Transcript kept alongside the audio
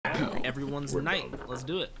everyone's night. Let's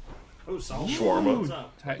do it. Oh, Shawarma.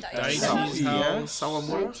 Daichi's house.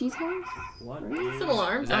 Daichi's house? What? It's an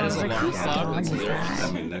alarm. That is alarm clock.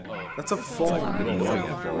 That's a phone.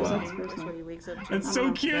 It's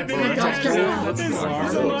so cute. This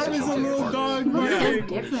alarm is a little dog.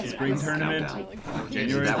 different. Spring tournament.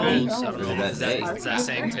 January 5th. Is that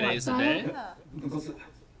saying today's the day?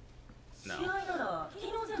 No.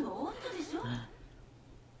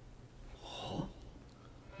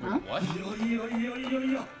 What?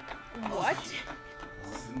 What?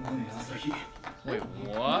 Wait,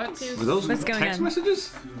 what? Were those What's going text on?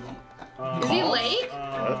 messages? Is he late?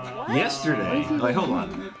 Yesterday. Like, hold on.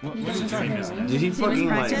 What's the time is it? Did he fucking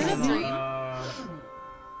like? practice?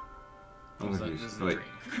 Wait.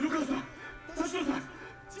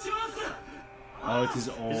 Oh, it's his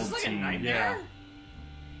old team. Yeah.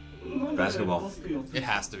 Basketball. It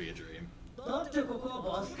has to be a dream. Like, is he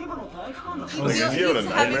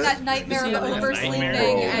having that nightmare of oversleeping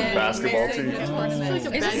and basketball missing team? the tournament?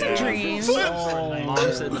 Is this a dream? Mom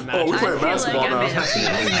said the match. Oh, we play basketball now. This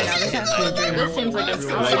seems like a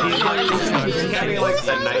He's having like a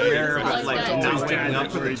nightmare about like not waking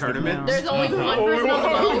up for the tournament. There's only one person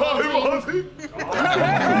on the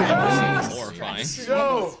phone. Horrifying.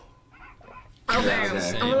 Yo!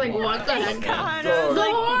 Okay, I'm like, what the heck? God, I was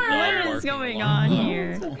like, what is going on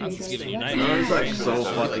here? That's giving you It's nightmares. like so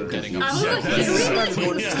fucking Getting I was like, did we like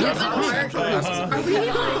skip the part? Are we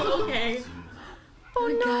like, okay? Oh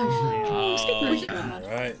no!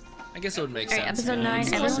 Alright. I guess it would make Alright, sense. episode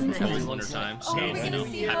 9, everyone's Probably winter time, so you know, Happy New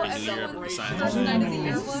Year,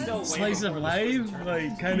 besides. Slice of life?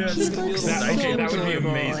 Like, kind of. He looks so That would be adorable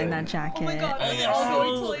amazing. in that jacket.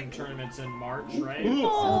 Tournaments in March, right?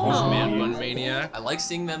 Man Bun Maniac. I like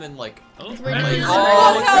seeing them in like. Oh,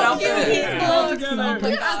 How cute he looks!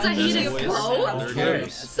 look outside eating his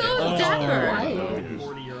clothes. So dapper.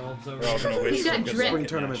 40-year-olds over We're all gonna wish He's got for drip. Spring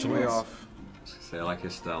tournament's way off. Say I like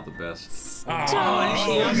his style the best.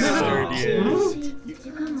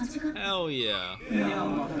 Hell yeah.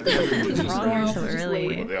 Wrong here so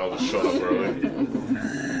early. They all just showed up early.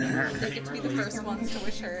 They get to be the first ones to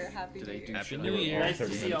wish her happy. Happy New Year. Nice to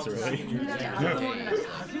see all 30 minutes early.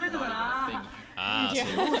 Ah, so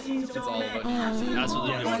it's all about that's what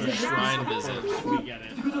they're doing. Shrine visit. We get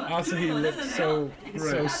it. Also, he looks so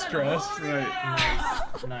stressed. Right.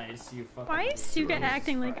 Nice, you fucking. Why is Suga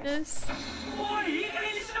acting like this?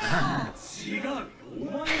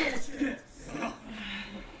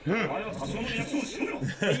 Yeah,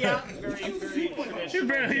 very traditional.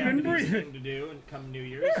 barely even Japanese breathing. thing to do and come New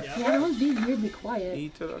Year's, yeah. Yeah, everyone's being weirdly quiet.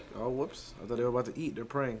 Eat to the. Oh, whoops! I thought they were about to eat. They're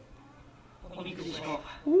praying.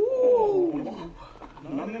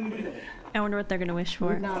 I wonder what they're gonna wish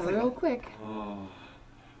for. Not real quick.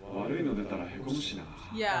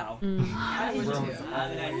 Yeah. I would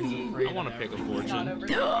too. I want to pick a fortune.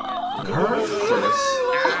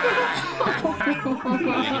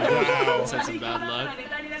 That's some bad luck.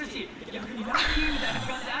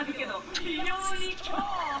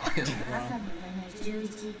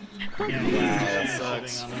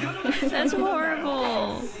 That's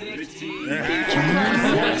horrible.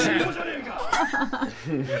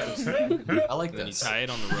 I like Then you this. tie it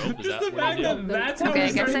on the rope. Is that what you do? Okay,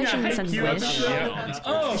 I guess I shouldn't send wish.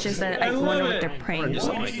 Oh, It's just that I wonder what they're praying Just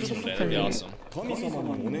for. like this one day. That'd be awesome.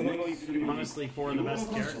 Honestly, four of the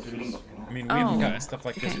best characters. I mean, Oh, we've got stuff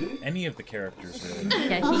like this with any of the characters, really.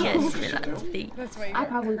 Yeah, he is. Relaxed. That's why I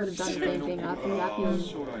probably would have done the same thing after that.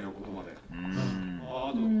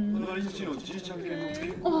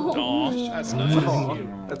 Aw, that's nice. Oh,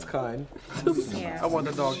 that's kind. I want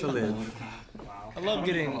the dog to live. I love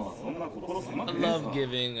getting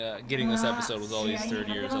getting this episode with all these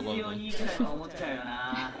 30 years. I love them.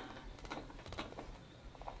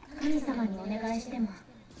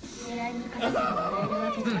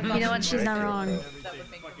 You know what? She's not wrong. You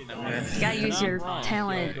gotta use your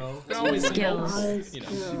talent, skills. You know,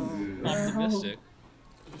 optimistic.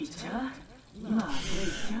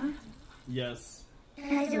 Yes.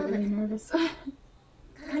 Really nervous.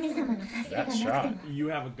 That shot. You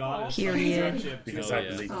have a goddess. Period. Because Oh, I yeah.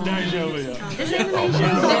 believe. This animation.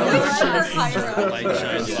 Light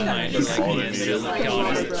shines behind her like the angelic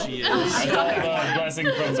goddess that she is. Blessing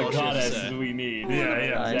from the goddess we need.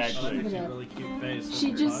 Yeah, exactly. Really cute face.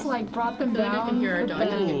 She just like brought them down. Ooh, okay,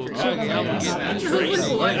 I'm getting that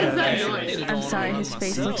training. What is that noise? I'm sorry, his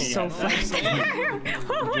face looks so flat.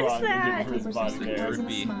 What was that?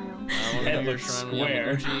 Creepy. Head looks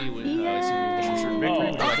square.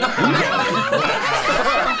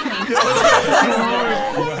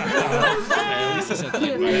 At least said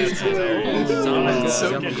that.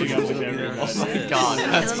 So catching up with everyone. Oh my god,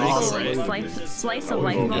 that's awesome. Slice of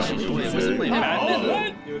life motion. Wait, was he playing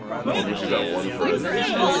badminton?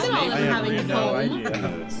 Having home,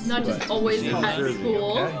 not just always at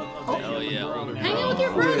school. Hell yeah. Hang out with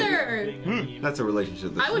your brother. That's a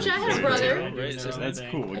relationship. I wish I had a brother. That's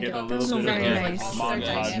cool. We get a little bit Very of nice.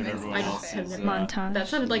 montage of everyone I else. just have never. Montage. That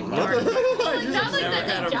sounded like dark. It sounded like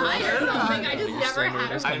that's a guy or something. I just never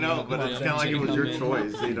had a. I know, but it's kind of like it was your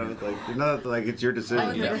choice. You know, like not like it's your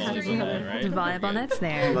decision. Never had a brother. The volleyball net's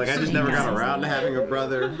there. Like I just never got around to having a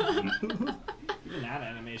brother. Even that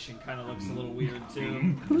animation kind of looks a little weird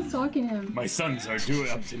too. Who's talking to him? My sons are doing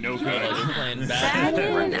up to no good. They're playing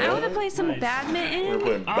Badminton? I want to play some We're badminton.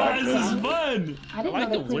 playing Ah, this is background. fun! I I didn't like know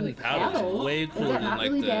the they played wooden with paddles. paddles. Way Is cooler that than not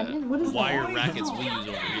like really badminton? What the is wire that? rackets we use over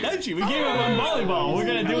here. Actually, we gave up on volleyball. We're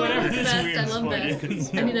gonna do whatever That's this best. weird I love sport that. is.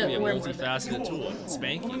 I need Be to a wear more of that. multifaceted tool.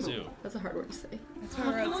 Spanky too. That's a hard word to say. That's why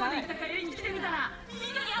we're outside.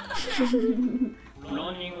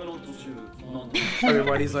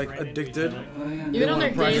 Everybody's like addicted. Even on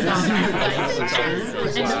their days off, it's like,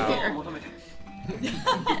 end of fear.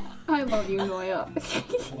 I love you, Noya.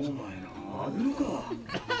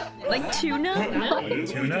 Like tuna?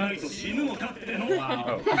 Tuna?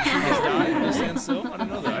 Stand still? I don't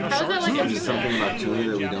know that. How's that like There's something about Tuna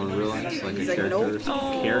that we don't realize, like a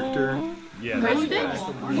character. Yeah. Yeah,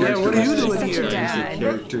 what are you doing Such a here? dad.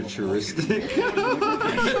 Characteristic.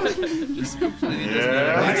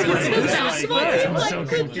 I'm so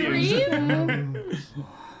confused. Dream?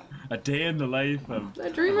 A day in the life of...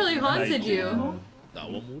 That dream really haunted you.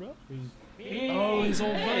 Dawamura? Oh, his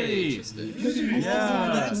old buddy! Yeah.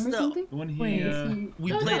 That's the When he,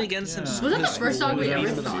 we played against him. Was that the first song we ever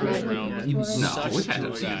saw? He was No, such we a hadn't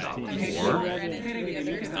cool seen guy. that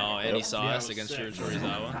before. Oh, and he saw us against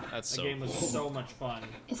Shiritorizawa. That's The so game was cool. so much fun.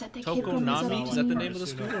 Is that the kid from Tokonami? Is that the name of the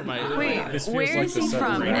school? Or am I... Wait, This feels where like is the he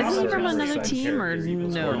from? separation Is he of from the another side team or characters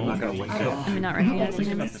equals no? one. I'm not gonna wake up. I mean, not recognizing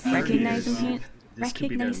him. Recognizing him? This could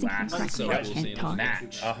be their Recognizing him last correctly. I can't talk.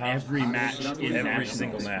 match. Every match in every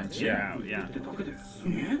single match. Yeah, yeah.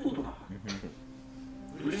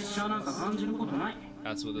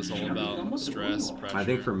 That's what this is all about. Stress, pressure. I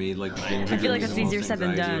think for me, like the things I that feel give like me it's the most easier said than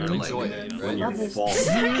anxiety done. are, Enjoy like, it, when right? you fall,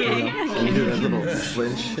 and you do that little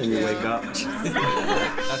flinch and you wake up. That's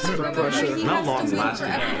the pressure. Not long lasting,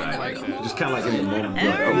 like just kind of like in the moment.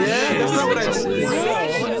 Like, oh Yeah, that's not what I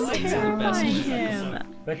shit. Terrifying him.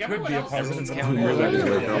 That could be a positive You're like, you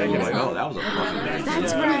wake up and you're like, oh, that was a fucking.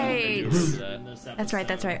 That's right.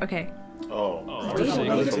 That's right. Okay. Oh, that was from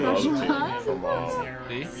the other team. From,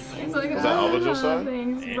 It's like, that Alba just said?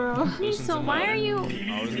 Thanks, bro. So why are you... I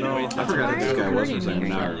forgot who this guy was for a second.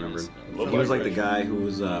 Now I remember. He was like the guy who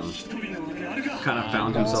was kind of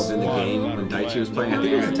found himself in the game when Daichi was playing. I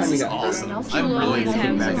think it was the time he got awesome. He will I'm always really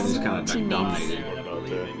came have back and just his kind of like teammates. dominated.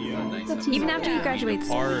 Even after he graduates,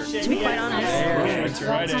 to be quite honest. That's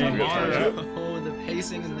right, Andrew. Oh, the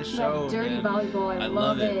pacing in the That show. dirty man. volleyball, I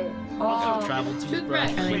love it. Gotta Oh, travel toothbrush.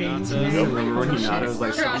 Toothbrush. I remember when Hinata was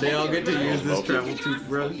like, someday I'll get to use this travel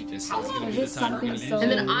toothbrush. is this something so... And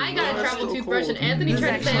then I got a travel toothbrush, and Anthony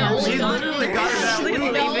tried to say I only got it. literally got it that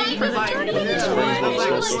week. No, I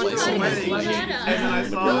was like, And then I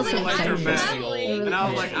saw this electric bag, and I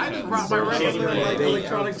was like, I just brought my regular like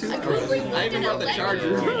electronic toothbrush. I even brought the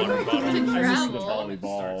charger. to travel.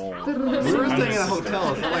 Volleyball. We were staying in a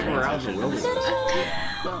hotel. It's not like we're out in the wilderness.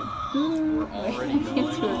 We're already going. Good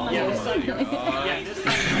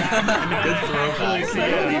throw back.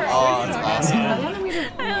 Oh, that's awesome.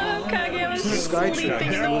 Kage was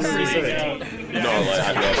sleeping so No, like,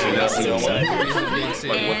 I've actually not seen that.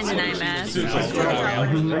 And an eye mask.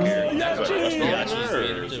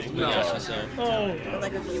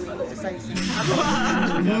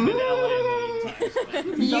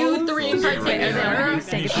 You three in particular.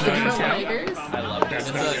 Take it to the Tigers. I love it. It's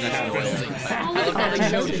a national royal thing. I love how they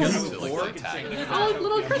showed just like the tag. Oh,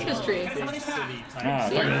 little Christmas tree.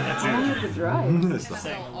 That's it.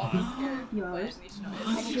 Yours.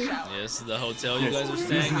 Yes, the hotel you guys are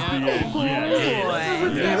staying at.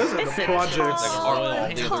 Yeah, this is like a project.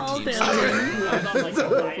 Tall building.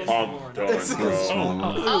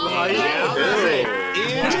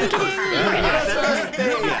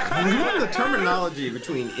 Remember the terminology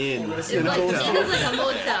between inn and It's like, hotel? it is like a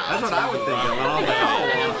motel. That's what I would think of. And I was like, oh,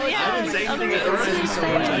 well, I didn't say anything at first.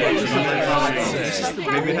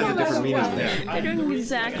 Maybe it has a different meaning there. They're doing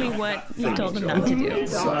exactly what you told them not to do.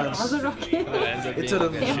 It's at a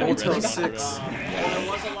Motel 6.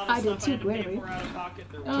 I did too, great.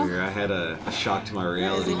 I had a shock to my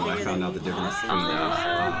reality when I found out the difference between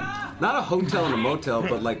not a hotel and a motel,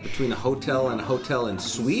 but like between a hotel and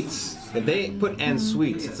suites. If they put en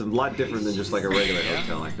suites, it's a lot different than just like a regular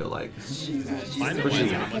hotel, I feel like. I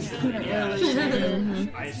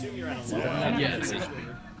assume you're at a level. Yeah, it's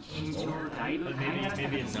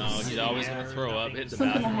Maybe it's no, he's always gonna throw up, hit the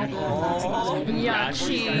bathroom.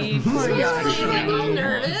 Yachi. Poor Yachi. You're like all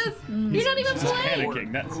nervous. You're not even playing.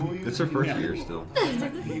 Panicking. That's It's her first year still.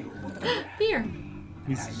 Here.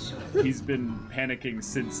 he's been panicking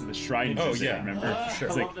since the shrine visit, remember? Sure.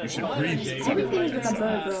 It's like you should breathe. Everything is with a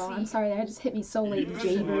bird, girl. I'm sorry, that just hit me so late.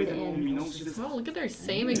 Jaybird and Oh, look at their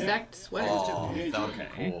same exact sweater. Oh, that would be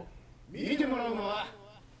cool.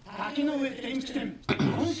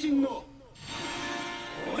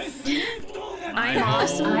 I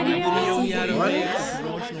lost. Promotional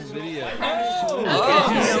video.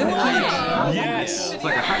 Yes! It's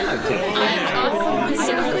like a highlight tape.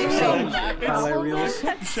 Highlight reels.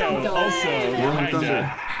 So, also,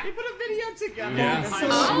 kinda. They put a video together. Yeah.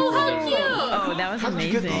 Oh, how cute! Oh, that was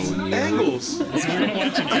amazing. Angles. So we're gonna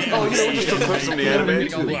watch an anime. Oh, you know, just to clips from the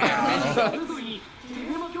anime. Wow.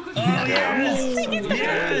 Yes!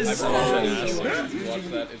 Watch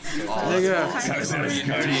that. It's so awesome. Nigga.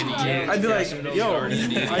 I'd be like, yo, I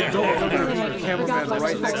don't remember the cameraman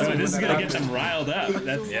right next to So me. this is gonna get them riled up.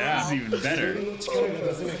 That's this is even better.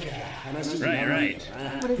 Right.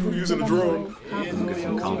 We're using a drone.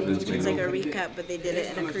 It's like a recap, but they did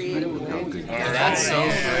it in a creative way. That's so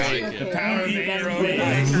great. The power of the anime.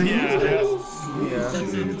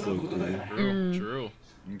 Yeah. True.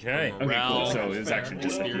 Okay, cool. So it was actually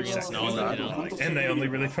just like and they only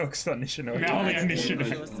really focused on Nishinoya. Only on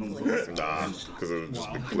Nishinoya. Nah, because it would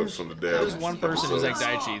just be clips from the dead. There's one person who's like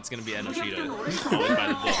Daichi, it's gonna be Enoshita. Always by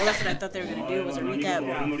the book. Well, that's what I thought they were gonna do was a recap.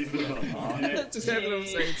 That's exactly what I'm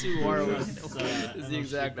saying too. Wario is the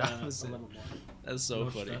exact opposite. That's so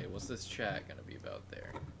funny. Okay, what's this chat gonna be about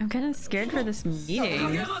there? I'm kind of scared for this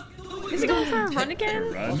meeting. Is he going for a run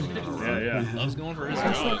again? Yeah. I was going for his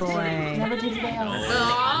Oh job. boy. never takes a day off.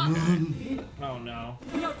 Oh no.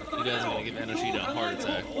 You guys are gonna give Enoshita a heart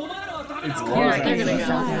attack. You're not gonna get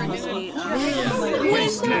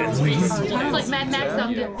It's like Mad Max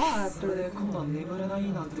out there.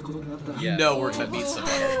 You know we're gonna meet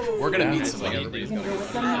somebody. We're gonna meet somebody. Everybody's Go gonna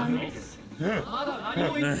with them now.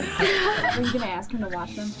 Are you gonna ask him to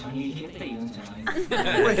watch them? Oh, he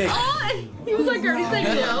was like already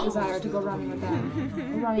saying no. Desire to go running with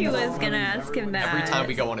them. He was gonna ask him that. Every time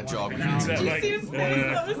we go on a jog, we need to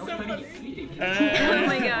Oh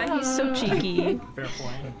my god, he's so cheeky. Fair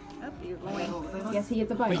point. Yes, he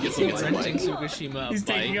gets a bite. He gets renting Tsukushima a He's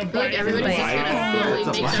taking a bike. Like bite. everybody's just gonna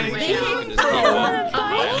slowly make their way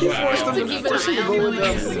out. He forced them to keep an eye on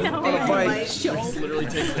them. On a bike. Literally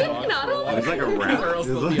takes the dog. Not a It's like a rap. Or else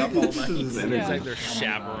they'll be up all night. This is It's energy. like their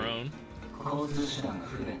chaperone.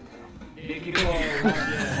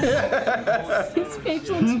 His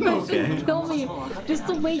facial expressions kill me. Just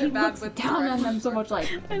the way he looks down on them so much, like.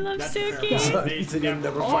 I love Suki. He said you'll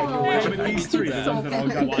never find your way. These three, So then all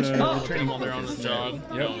got Watching the them training while they're on the jog. Yep.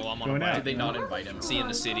 You know, while I'm on a Going bike. out. Did they not invite him? See in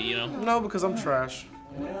the city, you know? No, because I'm trash.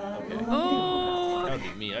 Oh. That would be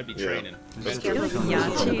me. I'd be training.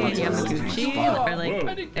 Yachi and Yamaguchi are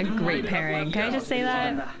like a great pairing. Can I just say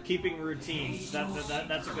that? Keeping routines.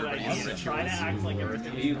 That's a good idea. Try to act like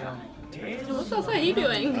everything is normal. What else are you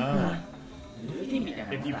doing? If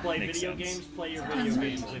you play video games, play your video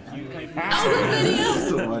games. If you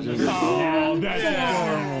Oh, that's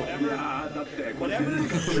adorable. whatever. I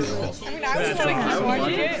mean, I was like,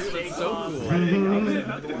 watch it. So cool. As regular as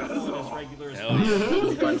possible.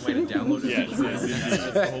 Find a way to download it. Yes.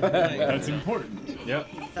 That's important. Yep.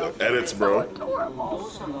 Edits, bro.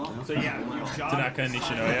 So yeah, you jog. Tanaka and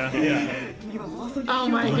Nishinoya. Yeah. Oh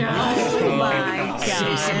my god. Oh my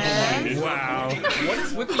god. Wow. What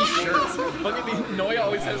is with these shirts? Look at these. Noya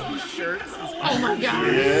always has these shirts. Oh my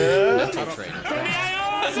god. Yeah. Mental trainer.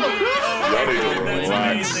 Y'all need to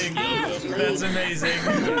relax. That's amazing. Oh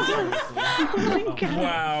my god.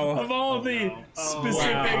 Wow. Of all the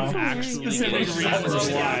specific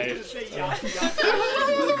reasons why.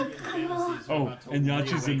 Oh, and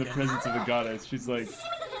Yachi's in the presence of the goddess. She's like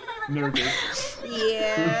nervous.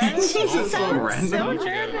 Yeah. She's so random. So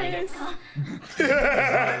nervous.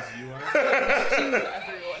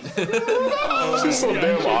 She's so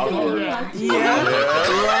damn awkward. Yeah.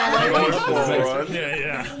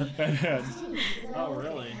 Oh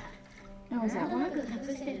really? Oh, is that one?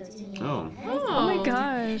 Oh. Oh my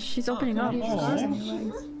gosh, she's opening up.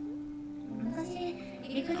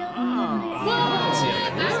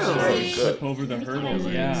 Flip over the hurdles.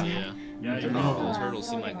 Yeah. Those hurdles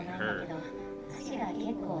seem like they hurt.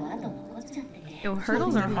 Yo,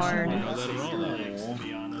 hurdles are hard. To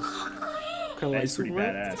be honest. That's pretty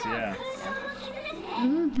badass, yeah.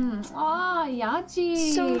 Ah,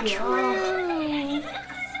 Yachi. So true.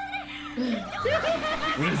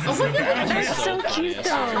 Oh my god, That's so cute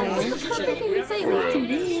though.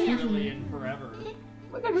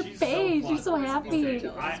 Look at her face. She's so happy.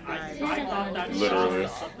 Literally.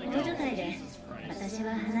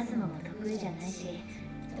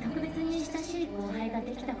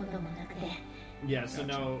 Yeah, so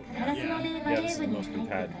no. Yes, the most we've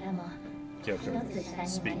had. Kyoko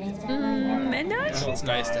speak. It's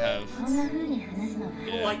nice to have.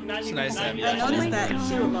 Yeah, it's nice to have I noticed that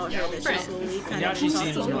too about her, that she's slowly Yeah, kind of she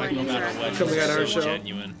seems talking like no matter what, Coming out of her she's show. so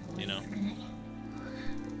genuine, you know.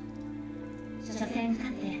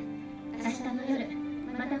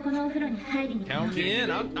 Count me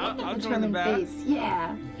in. I'll join the back.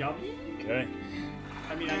 Yeah. Okay.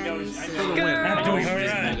 I mean, I know. After we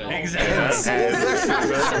exactly.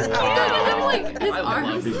 His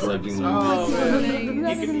arms. You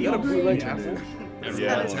got a blue-leg apple?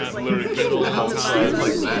 Yeah, it's literally been all outside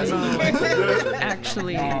like that.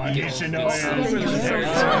 Actually. You should know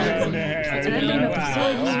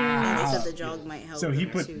So the jog might help. So he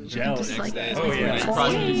put gel. Just like, Oh yeah.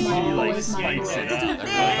 He like spikes it up.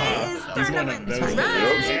 He's one of those.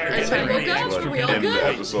 Everybody woke up? Are we all End the good?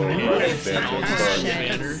 episode right there. I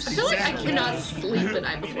feel like I cannot sleep the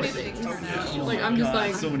night before things. Like, I'm just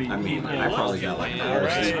like... So many I mean, I probably got like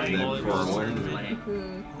hours sleep and then before I'm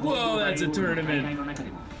wearing. Whoa, that's a tournament.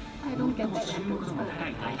 I don't get that.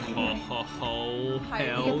 Oh,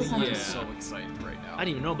 hell I'm yeah. so excited right now. I didn't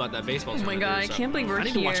even know about that baseball. Oh my god, I can't believe we're I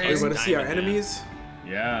didn't watch here. We want to see our Diamond. enemies?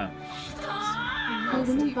 Yeah. Oh,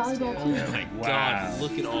 the new volleyball too. Oh my Wow. god,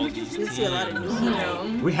 look at all these You see a lot of new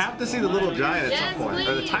people. We have to see the little giant at some Yes, point,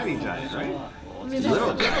 or the please. tiny giant, right? I mean,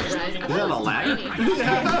 Little there's giant. right? Is that a ladder? Tiny. Little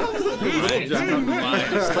giant.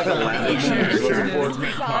 It's like a ladder.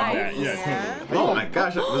 Yeah. Oh my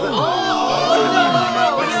gosh! Was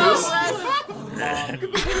that?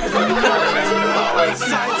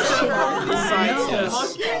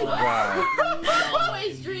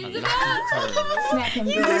 Always dreamed of that. Smack him.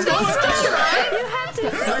 You girl. have to.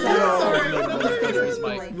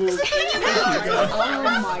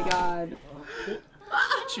 Oh my god.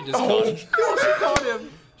 She just caught him. She caught him.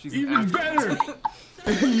 She's Even better.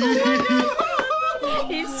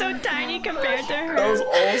 He's so tiny compared to her. That was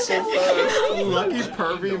all so fast. Lucky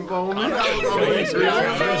pervy bone. That was the funniest Yeah.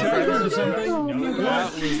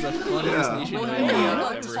 Nation Like,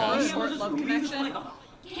 I've ever tall, had. short love connection.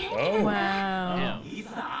 Oh. Wow.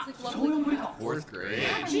 It's like lovely. Fourth grade.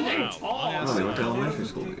 Oh, they went to elementary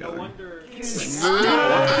school together. He just I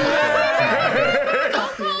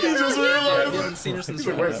realized. haven't seen her since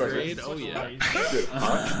Wait a fourth second. grade. Oh yeah. I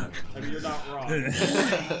mean, you're not wrong.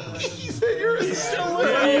 He said you're still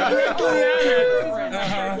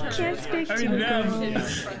Can't speak I to mean, a now girl.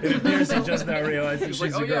 it appears he just now realized that She's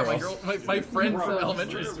she's like, oh a yeah, girl. my friend from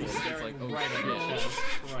elementary school. It's like, oh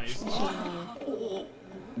Christ.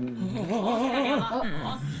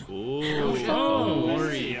 Ooh,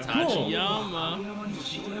 Ori, Tachiyama.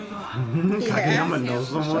 Kageyama knows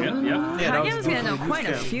someone. Kageyama's gonna know quite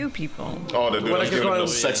a few people. Oh, they're doing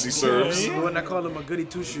those sexy serves. The one I call him a goody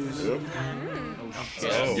two shoes. Give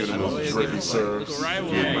them those drippy serves.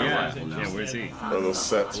 Rival. Yeah, where's he? Or those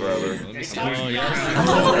sets, rather. Oh yeah.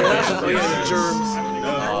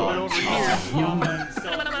 Germs.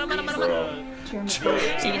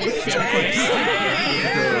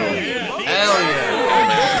 Hell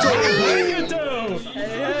yeah.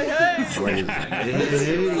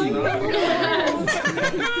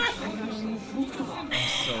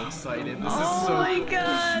 So excited. This is Oh so my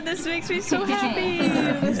god, this makes me so happy.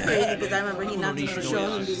 It's crazy because I remember he knocked me for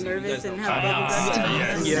show and being nervous and have bubble guts.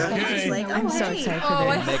 Yeah. And he's like, I'm so excited for Oh,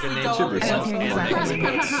 I this. have to go. I don't hear his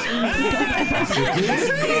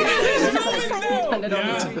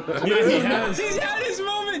Yeah, he has. He's had his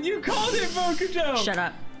moment. You called it, Bokujo. Shut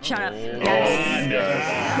up. Shut up.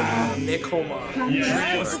 Yes. Nick Homa.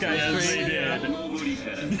 Yes, this guy is really dead.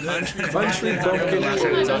 Country bumpkin. Say hi to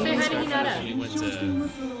Hinata. We went to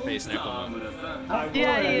face Nekoma.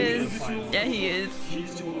 Yeah, he is. Yeah, he is.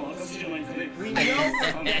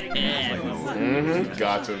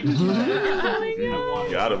 Got him.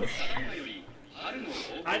 Got him.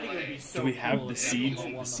 I think it would be so Do we have cool the if siege?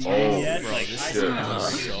 Nekoma was The siege alive. yet? Like, Shit.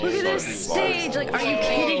 Look at this stage. Like, are you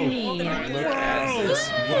kidding me?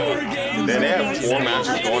 Then they have 4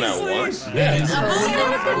 matches going at once?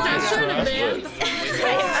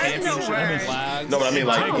 No, but I mean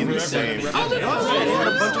like in the same. There's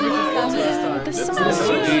so much.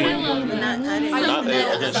 Not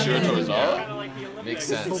against Shiratorizawa? Makes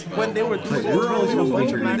sense. When they were doing Like, we're only supposed to be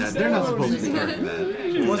hearing that. They're not supposed to be hearing that.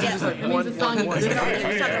 it wasn't just like one. No, I'm talking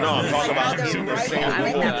about the I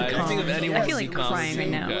like that the calm. I feel like crying right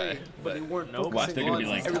now. But they weren't Watch, they're gonna be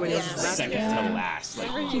like second to last. Like,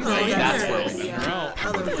 That's where we'll be.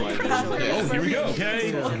 oh, here we go.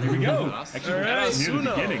 Okay, here we go. Actually, we're near the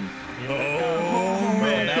beginning. Oh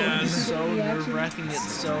man, That was so nerve-wracking.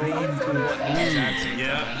 It's so cool.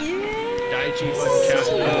 yeah. Daichi fucking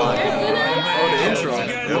captain. Oh, the intro.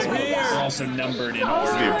 We're also numbered in It's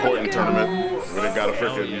order. the important tournament where they got a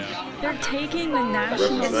freaking. They're taking the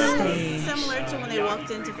national stage. Similar to when they walked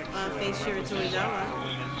into face Shiro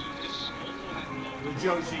Torizawa.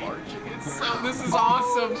 This is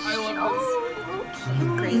awesome. I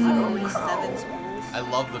love Crazy 47 schools. this. I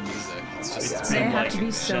love the music. It's just They have to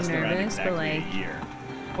be so nervous, but like,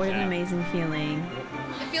 what an amazing feeling.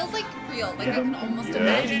 It feels like real. Like I can almost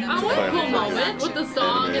imagine. I want a cool moment with the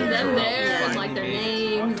song and them there and like their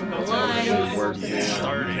names and the lights. Oh,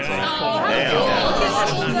 how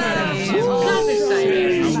cool. That's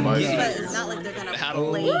exciting. But it's not like they're gonna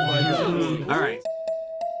play. All right.